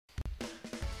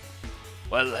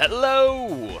Well,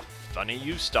 hello! Funny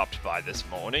you stopped by this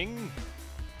morning.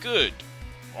 Good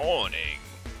morning.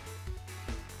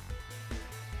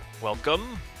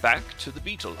 Welcome back to the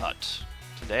Beetle Hut.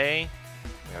 Today,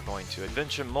 we are going to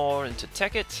adventure more into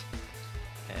Tekkit,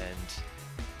 and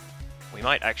we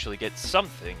might actually get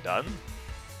something done.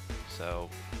 So,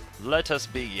 let us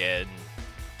begin.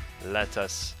 Let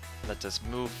us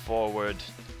move forward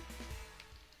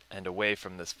and away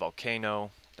from this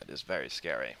volcano that is very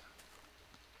scary.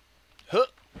 Huh.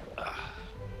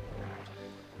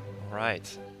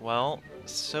 Right. Well,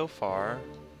 so far,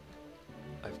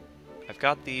 I've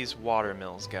got these water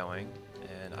mills going,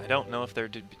 and I don't know if they're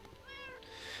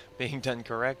being done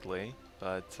correctly,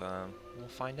 but we'll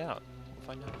find out. We'll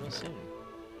find out real soon.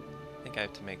 I think I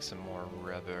have to make some more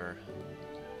rubber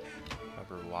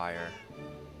wire.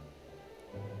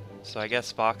 So I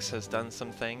guess Box has done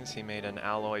some things. He made an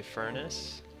alloy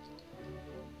furnace,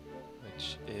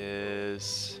 which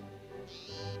is,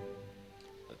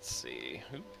 let's see,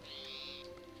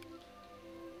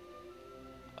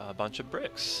 a bunch of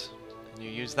bricks. And you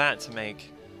use that to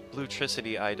make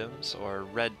bluetricity items or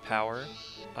red power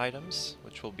items,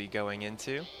 which we'll be going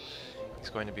into. He's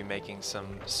going to be making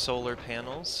some solar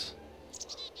panels.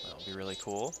 That'll be really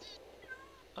cool.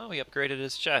 Oh, he upgraded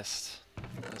his chest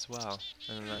as well,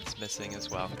 and that's missing as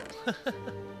well.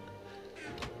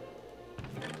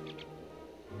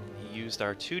 He used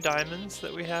our 2 diamonds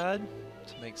that we had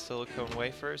to make silicone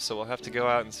wafers, so we'll have to go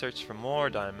out and search for more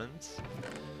diamonds.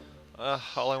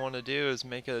 All I want to do is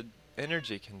make an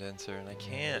energy condenser, and I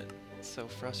can't. It's so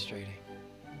frustrating.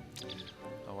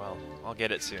 Oh well, I'll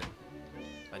get it soon.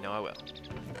 I know I will.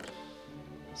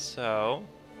 So,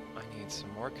 I need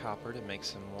some more copper to make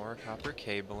some more copper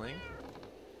cabling.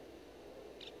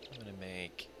 I'm gonna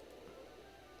make...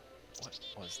 What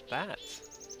was that?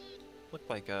 Looked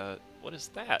like a... What is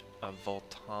that? A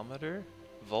voltometer?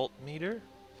 Voltmeter?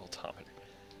 Voltometer.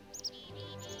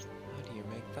 How do you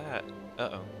make that?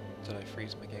 Uh-oh. Did I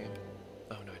freeze my game?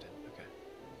 Oh, no I didn't. Okay.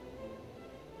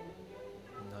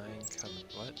 9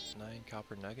 copper... What? 9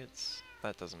 copper nuggets?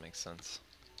 That doesn't make sense.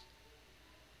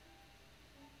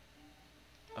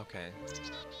 Okay.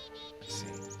 I see.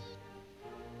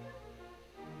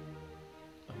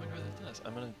 Oh my god, that does.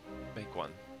 I'm gonna make one.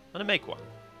 I'm gonna make one.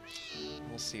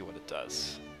 We'll see what it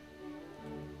does.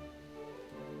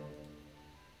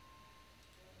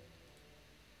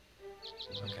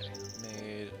 Okay,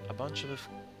 made a bunch of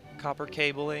copper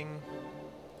cabling.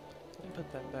 Let me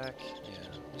put that back. Yeah,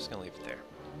 I'm just gonna leave it there.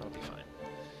 That'll be fine.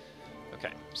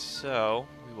 Okay, so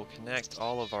we will connect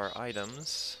all of our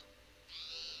items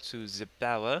to the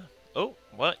power. Oh,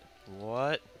 what?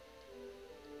 What?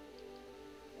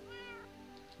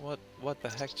 What the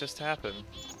heck just happened?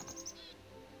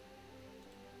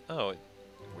 Oh,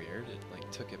 weird. It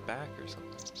like took it back or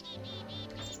something.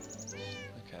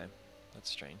 Okay, that's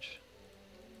strange.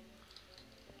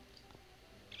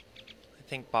 I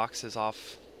think Box is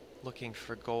off looking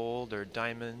for gold or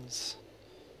diamonds,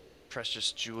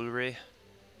 precious jewelry.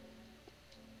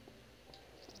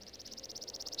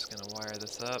 Just gonna wire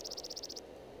this up.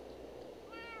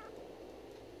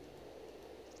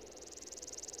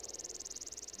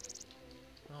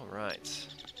 Alright.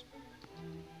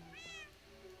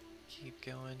 Keep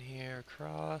going here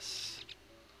across.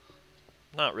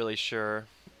 Not really sure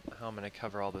how I'm going to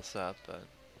cover all this up, but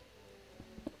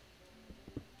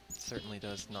it certainly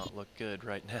does not look good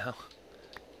right now.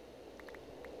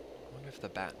 I wonder if the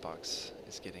bat box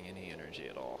is getting any energy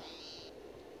at all.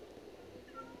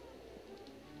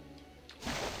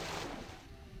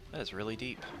 That is really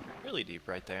deep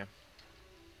right there.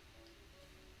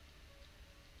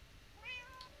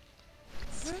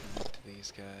 Let's connect to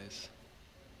these guys.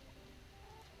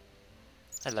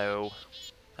 Hello.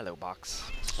 Hello, Box.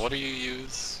 What do you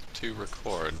use to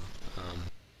record?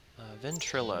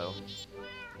 Ventrilo.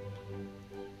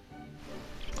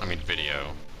 I mean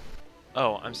video.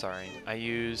 Oh, I'm sorry. I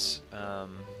use,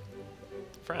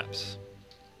 Fraps.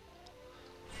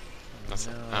 That's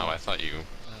no. Oh, I thought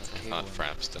Cabling.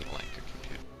 Fraps didn't like your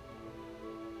computer.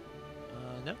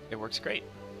 No, it works great.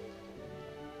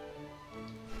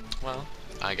 Well,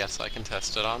 I guess I can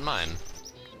test it on mine.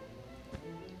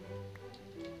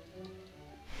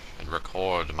 And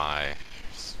record my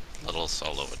little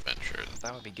solo adventures.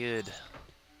 That would be good.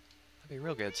 That'd be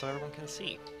real good, so everyone can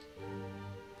see.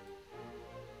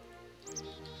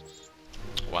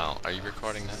 Well, are you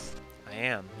recording that? I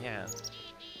am, yeah.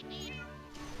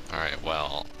 Alright,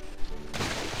 well,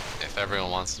 if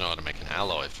everyone wants to know how to make an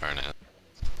alloy furnace,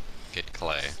 get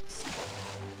clay.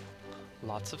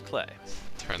 Lots of clay.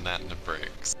 Turn that into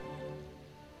bricks.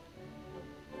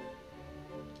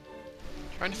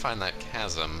 Trying to find that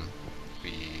chasm we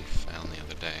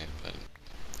day, but...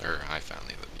 Or I found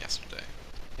it yesterday.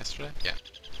 Yesterday? Yeah.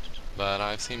 But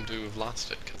I seem to have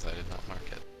lost it because I did not mark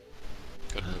it.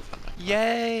 Good move on my part.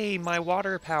 Yay! My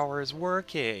water power is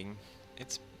working.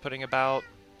 It's putting about...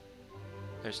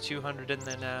 There's 200 in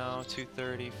there now,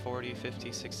 230, 40,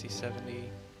 50, 60,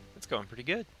 70. It's going pretty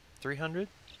good. 300.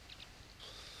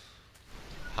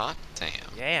 Hot damn.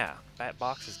 Yeah, that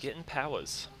box is getting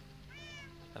powers.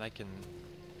 And I can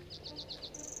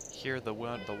hear the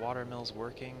water mills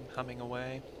working, humming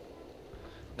away.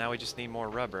 Now we just need more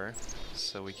rubber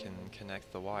so we can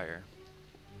connect the wire.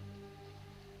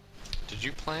 Did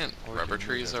you plant Or rubber can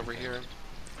trees move over here?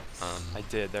 everything. I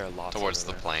did, there are lots Towards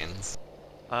over the there. plains?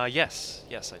 Yes,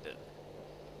 I did.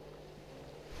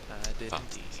 I did Thought-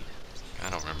 indeed. I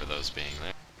don't remember those being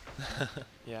there.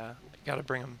 Yeah, gotta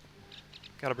bring them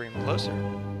closer.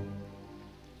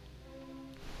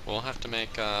 We'll have to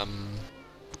make, we'll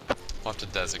have to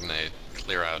designate,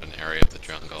 clear out an area of the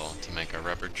jungle to make a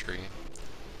rubber tree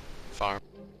farm.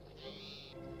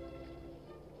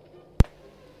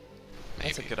 Maybe.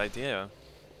 That's a good idea.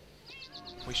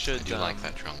 We should. I do like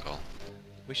that jungle.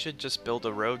 We should just build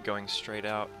a road going straight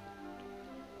out.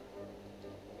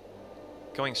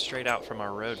 Going straight out from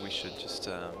our road, we should just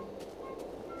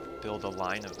build a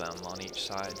line of them on each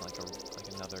side,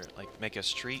 make a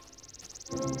street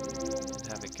and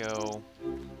have it go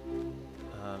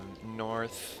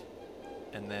north,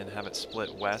 and then have it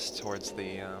split west towards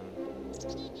the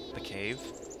cave.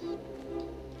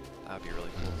 That would be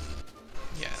really cool.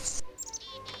 Yes.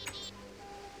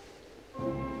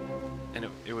 And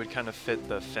it would kind of fit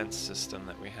the fence system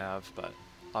that we have, but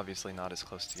obviously not as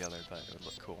close together, but it would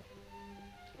look cool.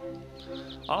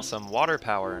 Awesome, water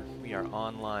power. We are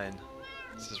online.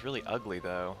 This is really ugly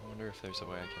though. I wonder if there's a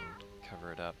way I can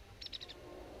cover it up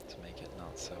to make it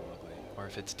not so ugly. Or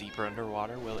if it's deeper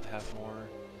underwater, will it have more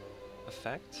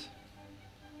effect?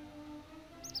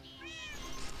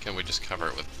 Can we just cover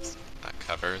it with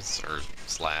covers or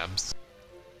slabs?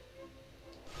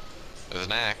 There's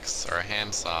an axe or a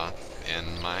handsaw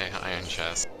in my iron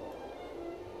chest.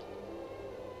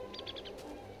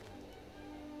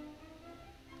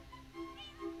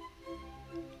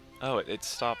 Oh, it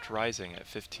stopped rising at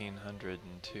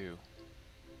 1502.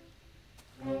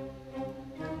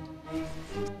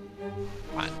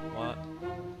 What?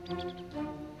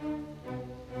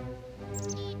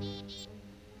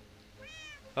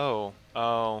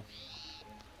 Oh.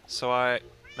 So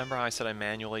remember how I said I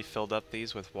manually filled up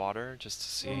these with water just to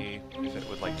see if it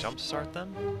would like jumpstart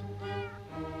them?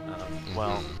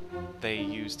 Well, they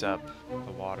used up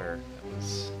the water that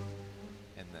was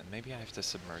in them. Maybe I have to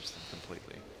submerge them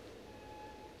completely.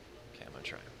 Okay, I'm gonna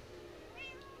try.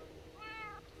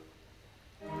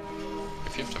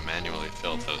 If you have to manually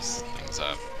fill those things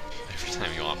up every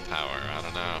time you want power, I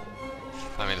don't know.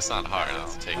 I mean, it's not hard.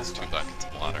 It takes 2 buckets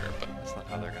of water, but... That's not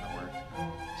how they're gonna work.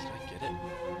 Did I get it?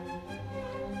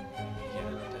 Yeah,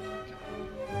 I did.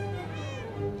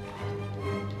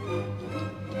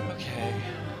 Okay.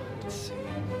 Let's see.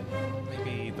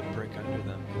 Maybe the brick under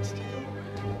them needs to go away.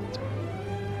 Let's move it.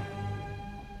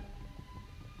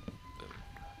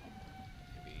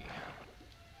 Maybe.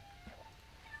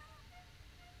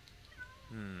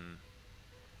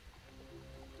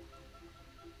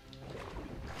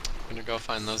 I'm gonna go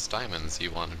find those diamonds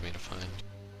you wanted me to find.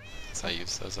 Since I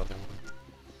used those other ones.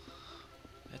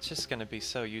 It's just gonna be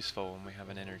so useful when we have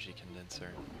an energy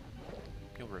condenser.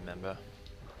 You'll remember.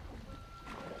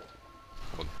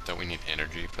 Well, don't we need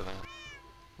energy for that?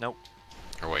 Nope.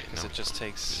 Or wait, no. Because it just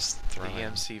takes Just the throw it.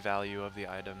 EMC value of the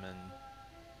item and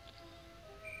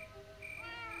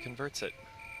converts it.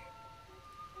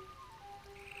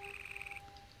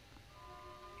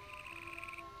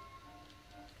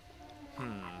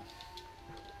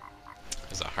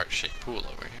 There's a heart-shaped pool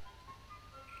over here.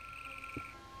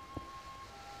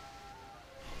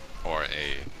 Or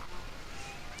a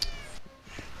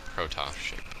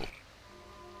Protoss-shaped pool.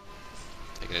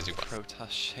 Take it as you want. Protoss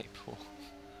shape pool.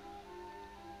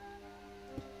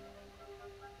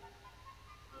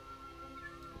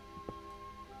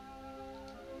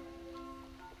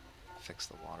 Fix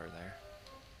the water there.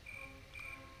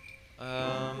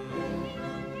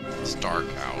 It's dark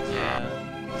out. Yeah.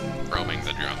 Roaming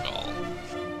the jungle.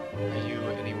 Are you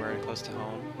anywhere close to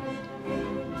home?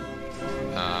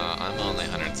 I'm only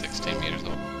 116 meters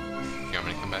old. You want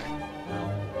me to come back? No.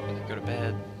 We can go to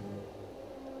bed.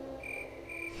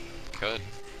 Could.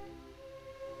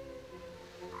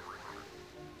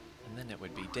 And then it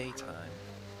would be daytime.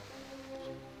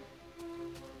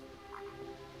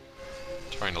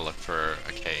 Trying to look for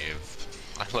a cave.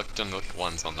 I looked and looked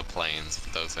ones on the plains,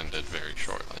 but those ended very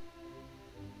shortly.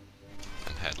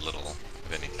 And had little,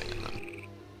 if anything, in them.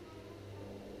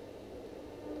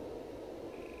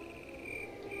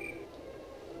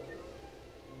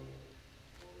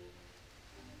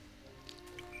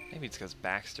 Maybe it's because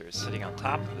Baxter is sitting on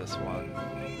top of this one.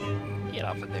 Get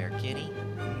off of there, kitty.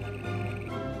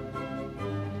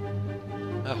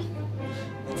 Oh,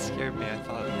 that scared me. I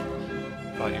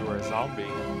thought you were a zombie. I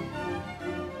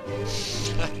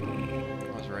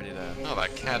was ready to... Oh,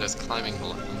 that cat is climbing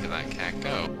below. Look at that cat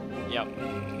go. Yep,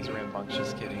 he's a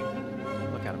rambunctious kitty.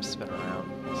 Look at him spin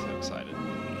around. He's so excited.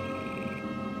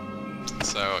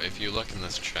 So, if you look in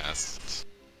this chest...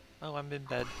 Oh, I'm in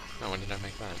bed. Oh, when did I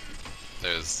make that?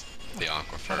 There's the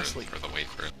aquifer asleep. for the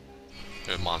wafer.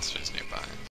 There are monsters nearby.